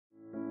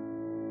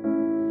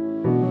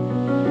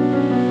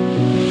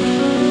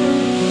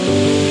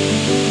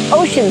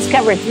oceans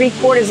cover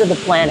 3/4 of the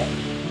planet,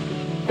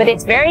 but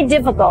it's very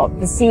difficult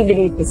to see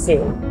beneath the sea.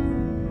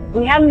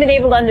 We haven't been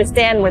able to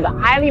understand where the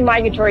highly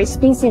migratory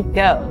species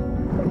go.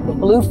 The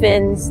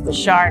bluefins, the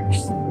sharks.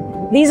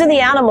 These are the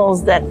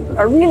animals that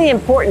are really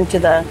important to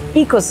the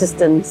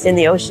ecosystems in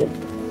the ocean.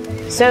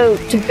 So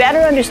to better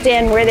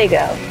understand where they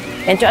go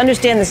and to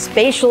understand the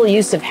spatial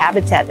use of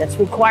habitat that's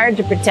required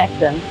to protect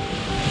them,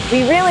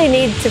 we really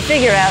need to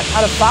figure out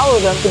how to follow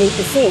them beneath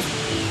the sea.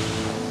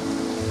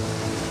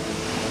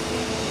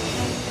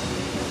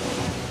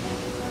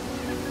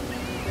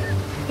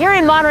 Here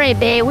in Monterey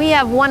Bay, we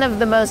have one of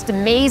the most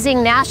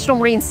amazing national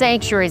marine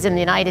sanctuaries in the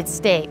United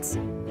States.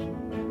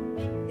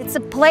 It's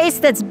a place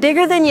that's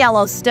bigger than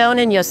Yellowstone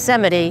and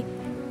Yosemite,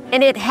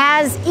 and it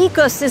has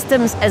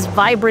ecosystems as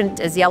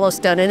vibrant as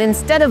Yellowstone. And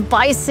instead of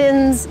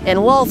bisons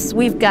and wolves,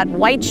 we've got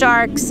white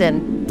sharks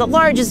and the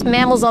largest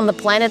mammals on the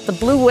planet, the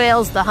blue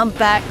whales, the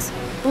humpbacks,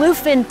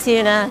 bluefin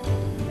tuna,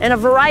 and a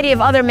variety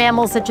of other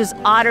mammals such as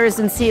otters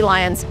and sea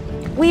lions.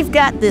 We've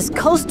got this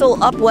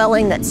coastal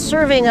upwelling that's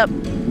serving up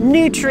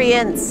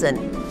nutrients and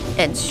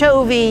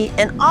anchovy,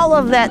 and all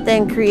of that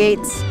then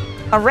creates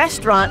a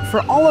restaurant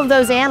for all of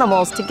those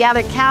animals to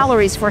gather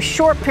calories for a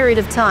short period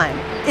of time.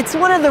 It's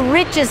one of the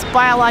richest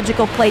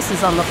biological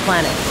places on the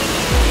planet.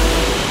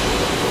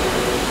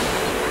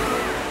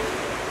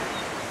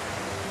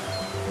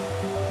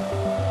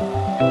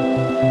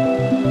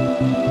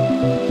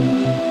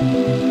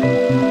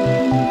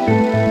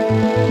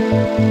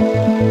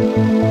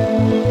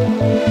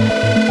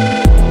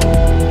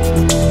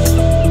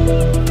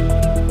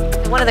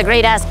 One of the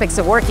great aspects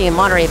of working in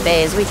Monterey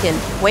Bay is we can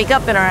wake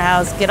up in our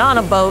house, get on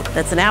a boat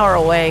that's an hour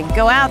away,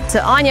 go out to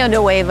Año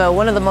Nuevo,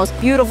 one of the most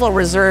beautiful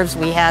reserves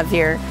we have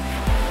here,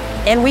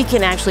 and we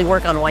can actually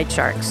work on white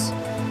sharks.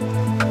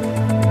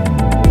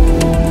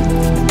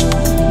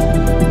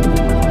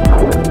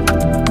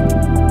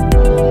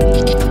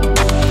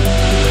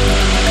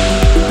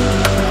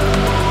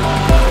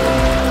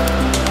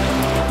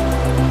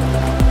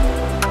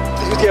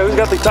 Yeah, who's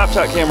got the top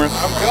shot camera?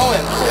 I'm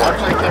going.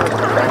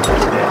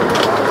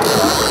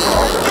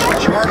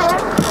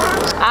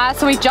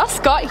 So we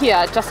just got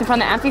here, just in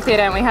front of the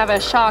amphitheater, and we have a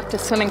shark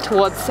just swimming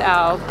towards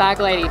our bag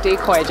lady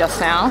decoy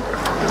just now.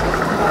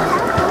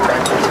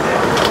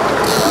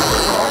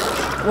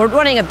 We're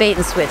running a bait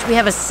and switch. We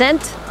have a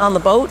scent on the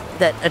boat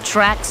that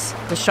attracts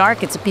the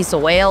shark. It's a piece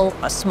of whale,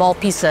 a small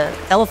piece of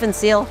elephant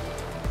seal.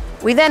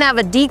 We then have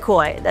a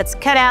decoy that's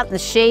cut out in the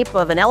shape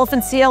of an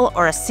elephant seal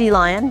or a sea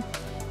lion.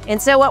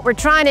 And so what we're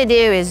trying to do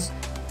is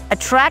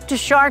attract a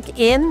shark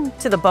in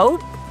to the boat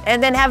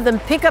and then have them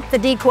pick up the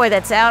decoy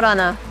that's out on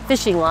a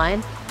fishing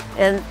line.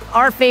 And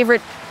our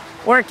favorite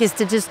work is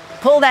to just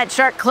pull that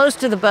shark close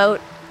to the boat,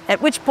 at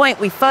which point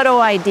we photo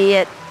ID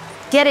it,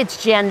 get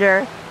its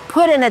gender,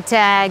 put in a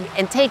tag,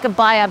 and take a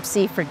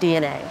biopsy for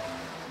DNA.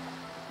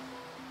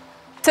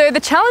 So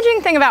the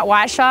challenging thing about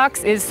white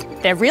sharks is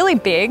they're really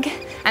big,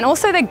 and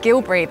also they're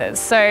gill breathers.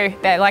 So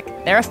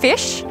they're a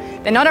fish.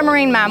 They're not a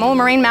marine mammal.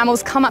 Marine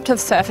mammals come up to the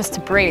surface to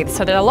breathe,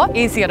 so they're a lot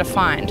easier to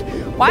find.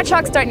 White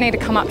sharks don't need to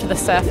come up to the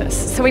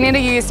surface, so we need to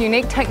use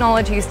unique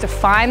technologies to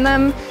find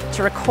them,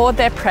 to record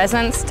their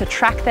presence, to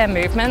track their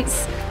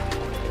movements.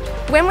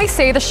 When we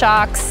see the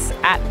sharks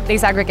at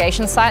these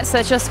aggregation sites,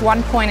 there's just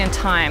one point in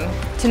time.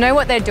 To know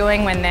what they're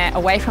doing when they're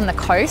away from the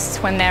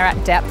coast, when they're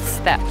at depths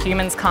that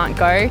humans can't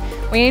go,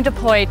 we need to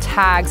deploy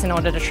tags in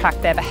order to track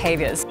their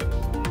behaviors.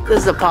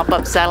 This is a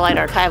pop-up satellite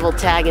archival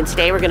tag, and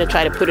today we're going to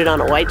try to put it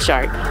on a white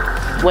shark.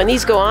 When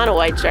these go on a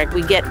white shark,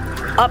 we get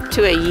up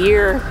to a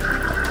year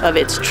of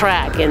its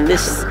track, and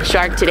this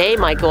shark today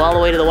might go all the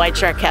way to the White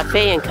Shark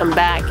Cafe and come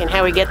back, and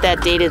how we get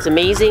that data is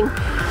amazing.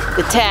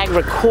 The tag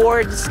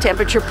records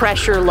temperature,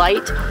 pressure,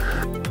 light,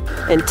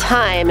 and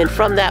time, and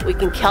from that we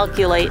can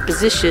calculate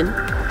position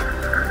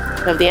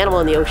of the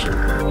animal in the ocean.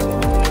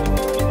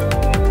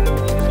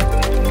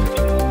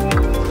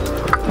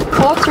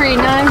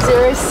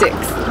 43906.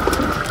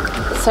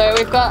 So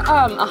we've got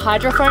a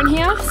hydrophone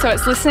here, so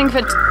it's listening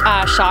for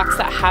sharks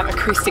that have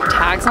acoustic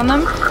tags on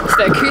them. So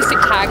the acoustic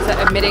tags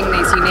are emitting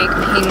these unique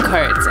ping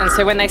codes, and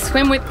so when they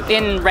swim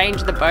within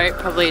range of the boat,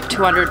 probably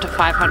 200 to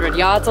 500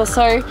 yards or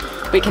so,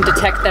 we can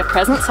detect their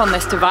presence on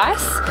this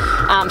device.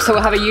 So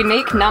we'll have a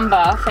unique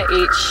number for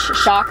each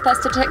shark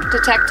that's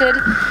detected,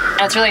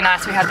 and it's really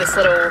nice. We have this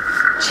little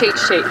cheat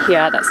sheet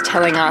here that's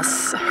telling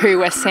us who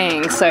we're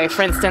seeing. So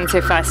for instance,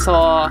 if I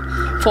saw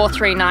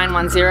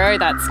 43910,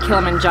 that's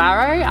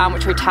Kilimanjaro,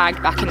 which we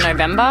tagged back in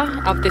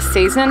November of this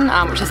season,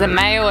 which is a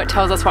male. It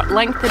tells us what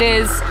length it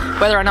is,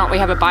 whether or not we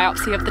have a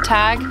biopsy of the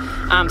tag.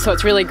 So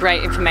it's really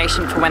great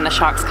information for when the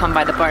sharks come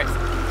by the boat.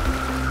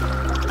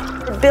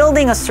 We're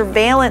building a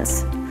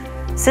surveillance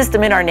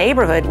system in our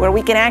neighborhood where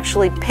we can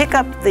actually pick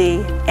up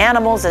the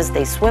animals as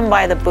they swim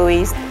by the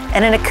buoys,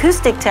 and an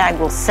acoustic tag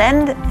will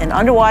send an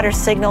underwater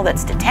signal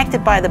that's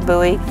detected by the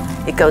buoy.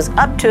 It goes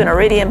up to an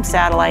Iridium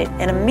satellite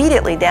and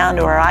immediately down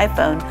to our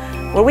iPhone,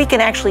 where we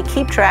can actually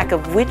keep track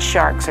of which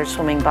sharks are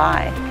swimming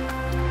by.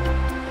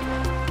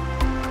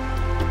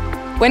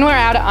 When we're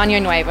out at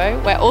Año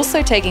Nuevo, we're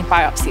also taking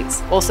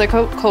biopsies, also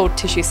called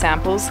tissue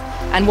samples,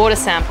 and water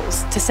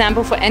samples to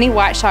sample for any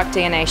white shark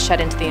DNA shed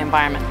into the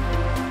environment.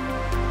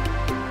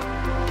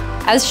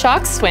 As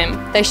sharks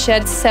swim, they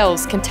shed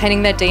cells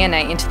containing their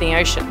DNA into the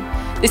ocean.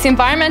 This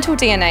environmental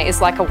DNA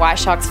is like a white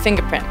shark's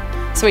fingerprint.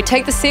 So we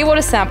take the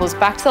seawater samples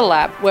back to the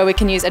lab where we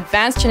can use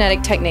advanced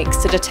genetic techniques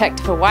to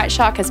detect if a white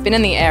shark has been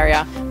in the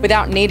area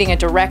without needing a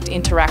direct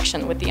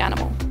interaction with the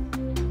animal.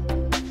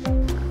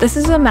 This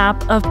is a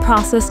map of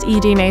processed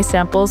eDNA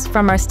samples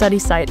from our study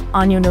site,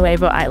 Año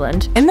Nuevo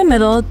Island. In the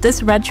middle,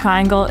 this red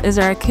triangle is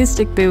our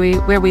acoustic buoy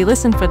where we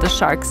listen for the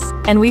sharks,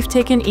 and we've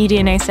taken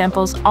eDNA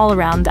samples all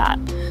around that.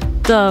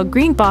 The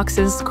green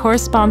boxes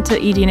correspond to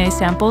eDNA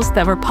samples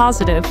that were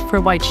positive for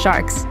white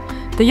sharks.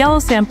 The yellow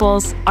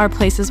samples are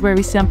places where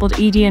we sampled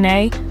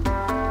eDNA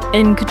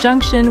in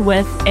conjunction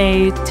with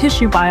a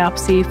tissue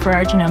biopsy for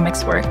our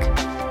genomics work.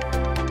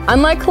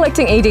 Unlike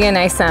collecting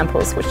eDNA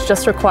samples, which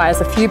just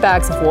requires a few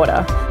bags of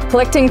water,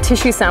 collecting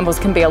tissue samples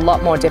can be a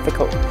lot more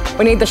difficult.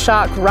 We need the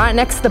shark right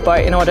next to the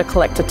boat in order to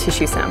collect a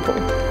tissue sample.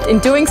 In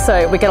doing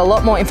so, we get a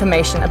lot more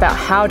information about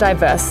how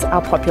diverse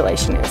our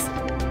population is.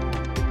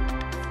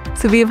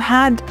 So we've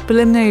had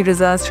preliminary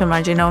results from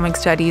our genomic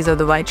studies of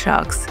the white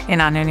sharks in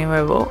Año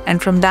Nuevo,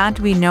 and from that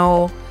we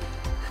know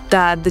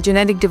that the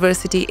genetic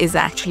diversity is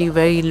actually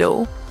very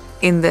low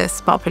in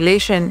this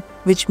population,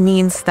 which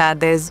means that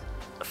there's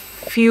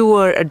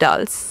fewer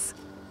adults,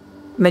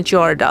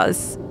 mature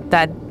adults,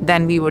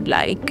 than we would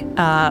like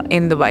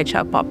in the white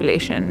shark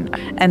population.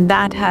 And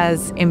that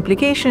has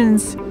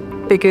implications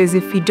because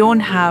if we don't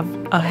have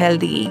a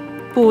healthy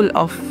pool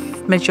of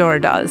mature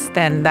adults,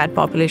 then that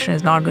population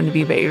is not going to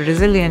be very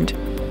resilient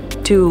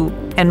to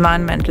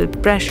environmental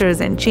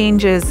pressures and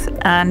changes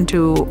and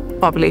to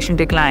population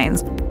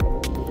declines.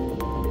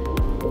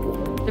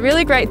 The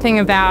really great thing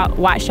about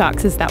white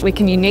sharks is that we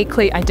can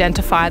uniquely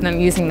identify them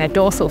using their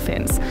dorsal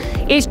fins.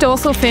 Each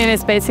dorsal fin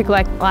is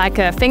basically like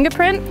a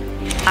fingerprint.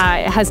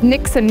 It has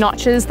nicks and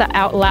notches that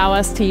allow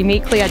us to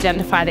uniquely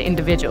identify the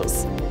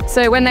individuals.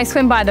 So when they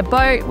swim by the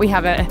boat, we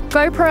have a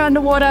GoPro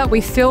underwater,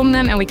 we film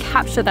them and we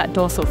capture that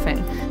dorsal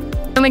fin.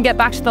 When we get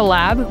back to the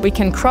lab, we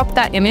can crop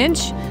that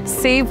image,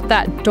 see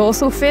that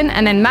dorsal fin,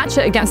 and then match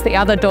it against the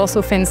other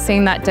dorsal fins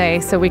seen that day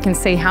so we can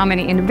see how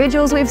many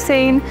individuals we've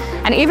seen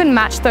and even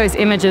match those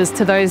images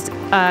to those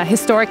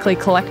historically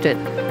collected.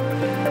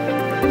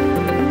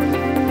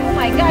 Oh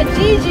my God,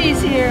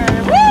 Gigi's here!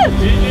 Woo!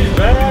 Gigi's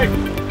back!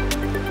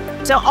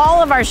 So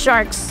all of our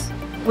sharks,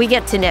 we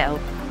get to know.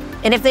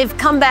 And if they've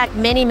come back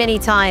many, many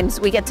times,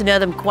 we get to know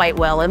them quite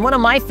well. And one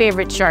of my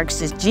favorite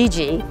sharks is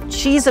Gigi.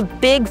 She's a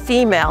big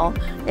female,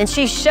 and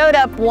she showed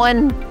up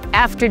one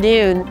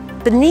afternoon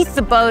beneath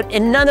the boat,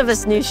 and none of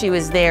us knew she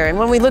was there. And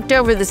when we looked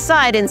over the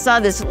side and saw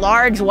this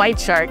large white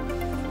shark,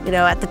 you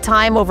know, at the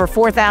time over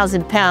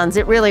 4,000 pounds,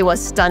 it really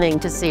was stunning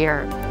to see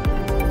her.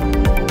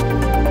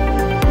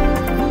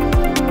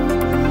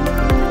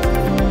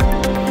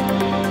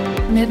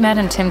 Med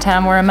and Tim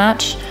Tam were a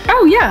match.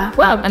 Oh yeah,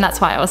 wow. And that's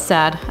why I was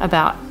sad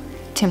about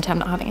Tim Tam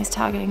not having his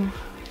targeting.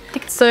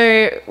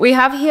 So we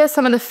have here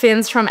some of the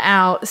fins from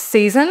our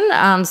season.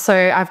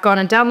 So I've gone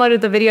and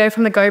downloaded the video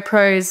from the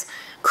GoPros,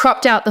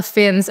 cropped out the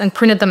fins and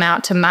printed them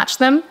out to match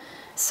them.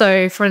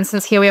 So for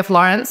instance, here we have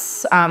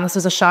Lawrence. This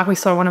is a shark we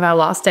saw one of our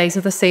last days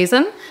of the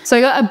season. So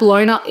I got a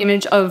blown up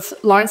image of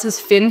Lawrence's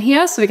fin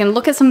here so we can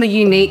look at some of the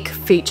unique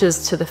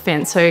features to the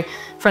fin. So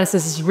for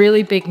instance, this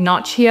really big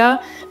notch here,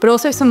 but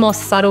also some more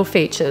subtle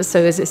features.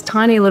 So there's this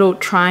tiny little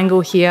triangle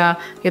here.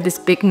 We have this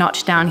big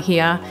notch down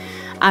here.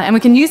 And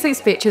we can use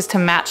these features to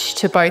match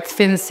to both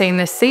fins seen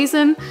this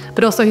season,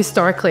 but also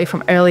historically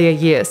from earlier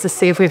years to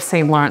see if we've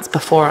seen Lawrence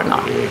before or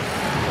not.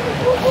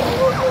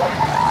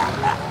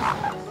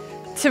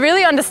 To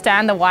really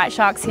understand the white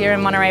sharks here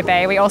in Monterey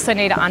Bay, we also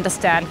need to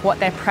understand what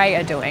their prey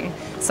are doing.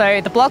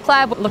 So the Block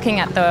Lab, looking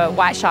at the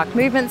white shark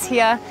movements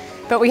here,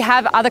 but we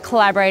have other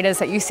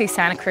collaborators at UC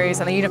Santa Cruz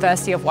and the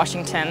University of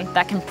Washington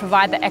that can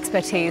provide the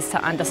expertise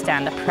to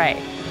understand the prey.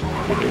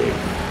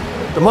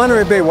 The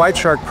Monterey Bay White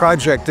Shark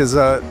Project is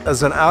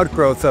an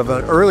outgrowth of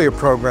an earlier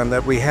program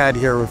that we had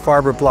here with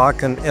Barbara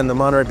Block and the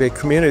Monterey Bay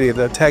community,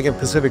 the Tagging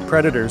Pacific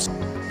Predators.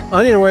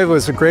 Año Nuevo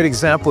is a great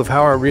example of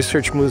how our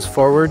research moves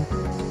forward.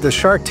 The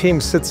shark team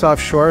sits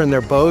offshore in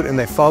their boat and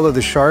they follow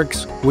the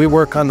sharks. We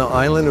work on the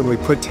island and we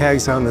put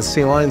tags on the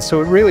sea lions.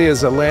 So it really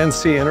is a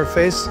land-sea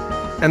interface.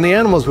 And the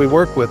animals we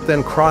work with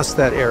then cross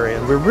that area.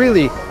 And we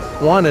really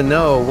want to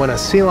know when a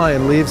sea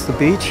lion leaves the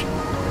beach,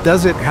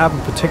 does it have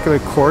a particular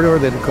corridor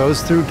that it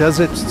goes through?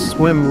 Does it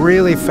swim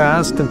really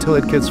fast until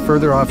it gets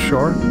further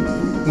offshore?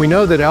 We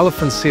know that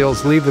elephant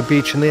seals leave the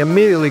beach and they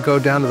immediately go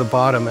down to the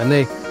bottom and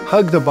they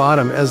hug the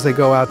bottom as they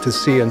go out to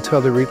sea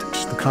until they reach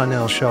the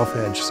continental shelf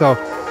edge. So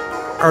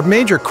our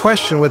major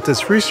question with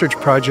this research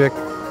project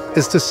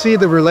is to see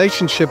the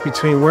relationship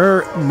between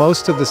where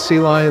most of the sea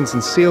lions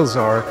and seals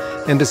are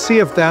and to see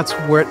if that's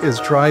what is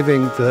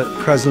driving the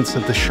presence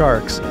of the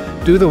sharks.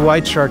 Do the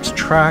white sharks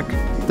track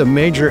the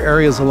major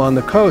areas along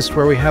the coast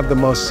where we have the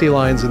most sea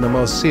lions and the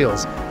most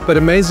seals? But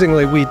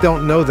amazingly, we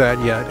don't know that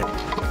yet.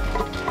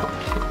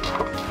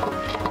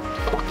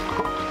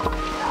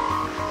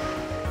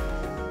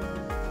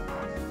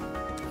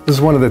 This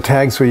is one of the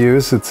tags we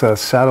use. It's a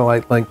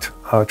satellite-linked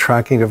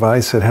tracking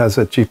device. It has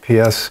a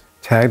GPS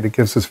tag that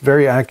gives us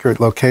very accurate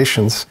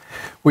locations.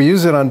 We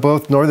use it on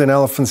both northern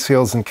elephant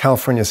seals and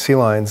California sea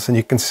lions, and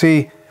you can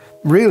see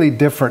really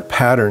different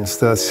patterns.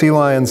 The sea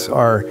lions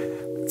are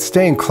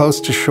staying close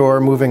to shore,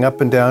 moving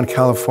up and down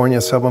California,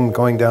 some of them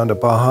going down to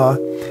Baja,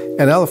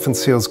 and elephant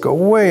seals go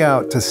way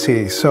out to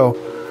sea. So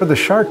for the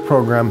shark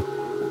program,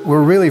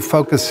 we're really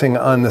focusing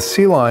on the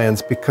sea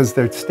lions because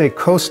they stay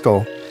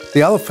coastal. The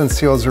elephant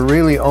seals are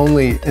really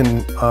only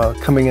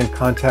coming in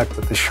contact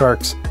with the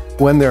sharks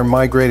when they're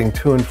migrating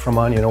to and from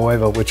Año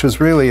Nuevo, which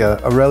is really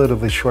a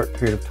relatively short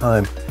period of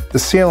time. The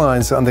sea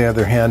lions, on the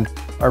other hand,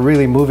 are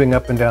really moving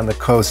up and down the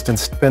coast and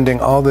spending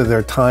all of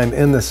their time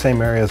in the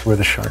same areas where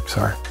the sharks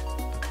are.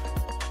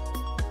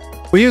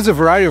 We use a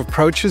variety of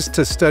approaches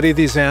to study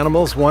these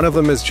animals. One of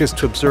them is just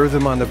to observe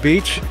them on the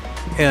beach,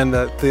 and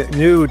the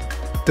new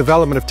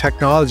development of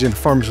technology in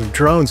forms of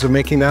drones are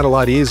making that a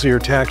lot easier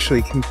to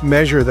actually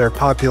measure their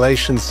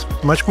populations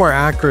much more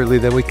accurately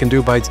than we can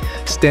do by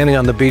standing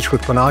on the beach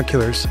with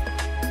binoculars.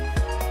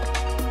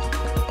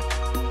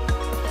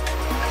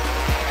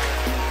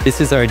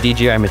 This is our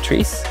DJI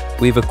Matrice.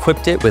 We've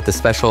equipped it with a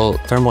special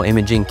thermal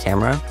imaging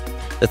camera.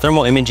 The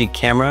thermal imaging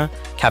camera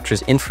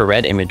captures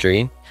infrared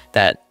imagery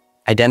that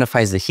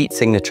identifies the heat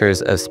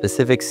signatures of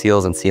specific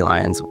seals and sea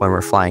lions when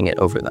we're flying it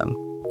over them.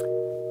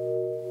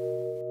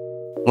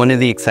 One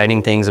of the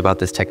exciting things about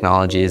this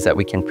technology is that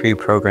we can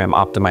pre-program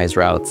optimized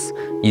routes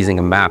using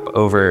a map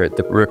over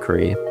the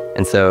rookery.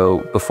 And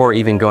so before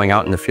even going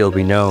out in the field,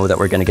 we know that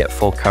we're going to get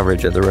full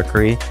coverage of the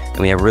rookery, and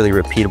we have really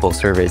repeatable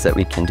surveys that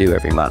we can do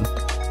every month.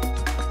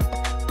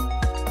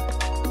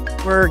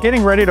 We're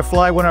getting ready to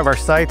fly one of our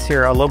sites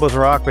here, Lobos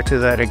Rock, which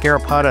is at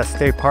Garrapatta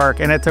State Park,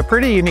 and it's a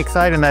pretty unique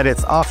site in that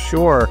it's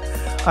offshore.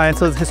 And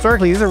so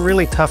historically, these are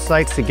really tough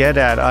sites to get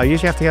at. Usually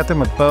you have to get them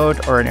with a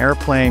boat or an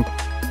airplane.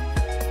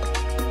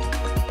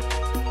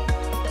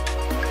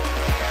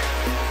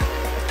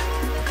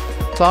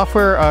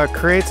 Software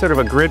creates sort of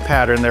a grid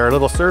pattern there, a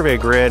little survey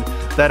grid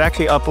that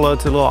actually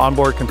uploads to a little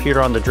onboard computer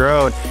on the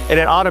drone, and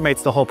it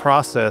automates the whole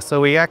process. So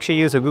we actually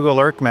use a Google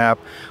Earth map,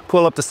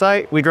 pull up the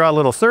site, we draw a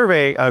little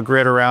survey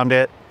grid around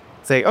it,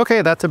 say,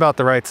 okay, that's about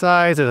the right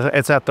size,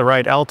 it's at the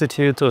right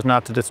altitude so as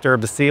not to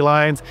disturb the sea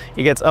lions.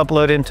 It gets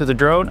uploaded into the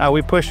drone,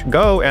 we push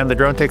go, and the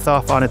drone takes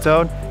off on its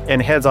own and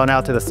heads on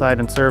out to the site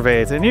and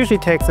surveys. It usually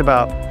takes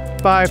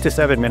about 5 to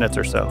 7 minutes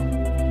or so.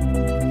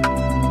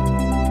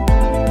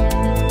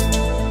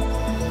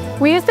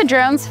 We use the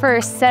drones for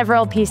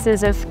several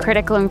pieces of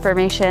critical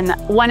information,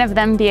 one of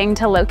them being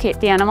to locate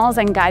the animals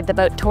and guide the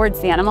boat towards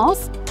the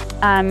animals,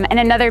 and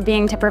another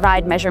being to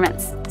provide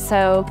measurements.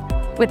 So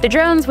with the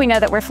drones, we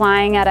know that we're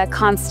flying at a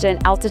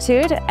constant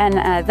altitude, and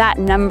that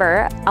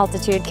number,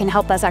 altitude, can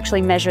help us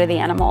actually measure the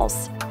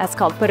animals. That's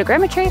called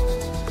photogrammetry.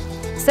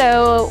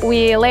 So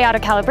we lay out a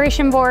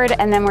calibration board,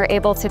 and then we're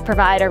able to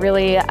provide a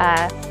really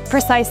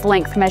precise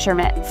length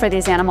measurement for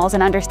these animals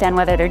and understand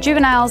whether they're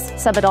juveniles,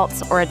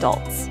 subadults, or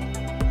adults.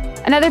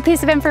 Another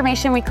piece of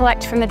information we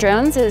collect from the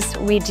drones is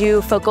we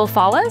do focal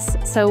follows.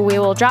 So we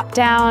will drop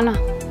down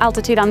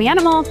altitude on the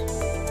animal,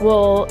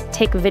 we'll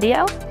take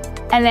video,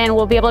 and then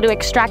we'll be able to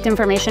extract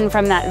information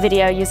from that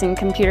video using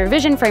computer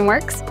vision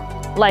frameworks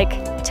like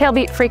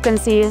tailbeat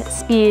frequency,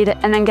 speed,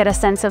 and then get a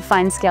sense of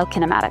fine-scale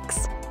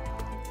kinematics.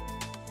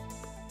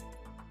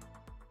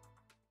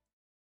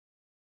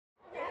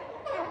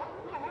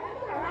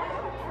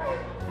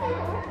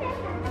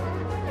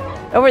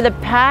 Over the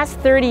past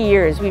 30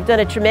 years, we've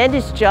done a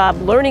tremendous job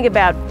learning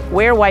about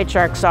where white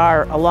sharks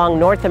are along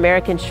North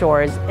American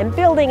shores and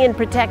building in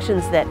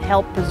protections that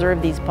help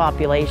preserve these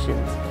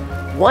populations.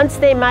 Once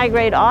they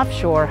migrate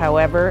offshore,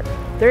 however,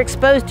 they're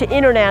exposed to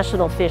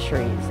international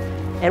fisheries.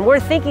 And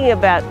we're thinking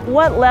about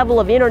what level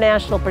of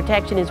international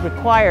protection is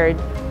required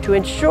to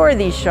ensure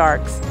these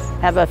sharks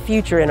have a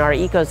future in our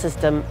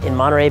ecosystem in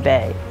Monterey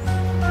Bay.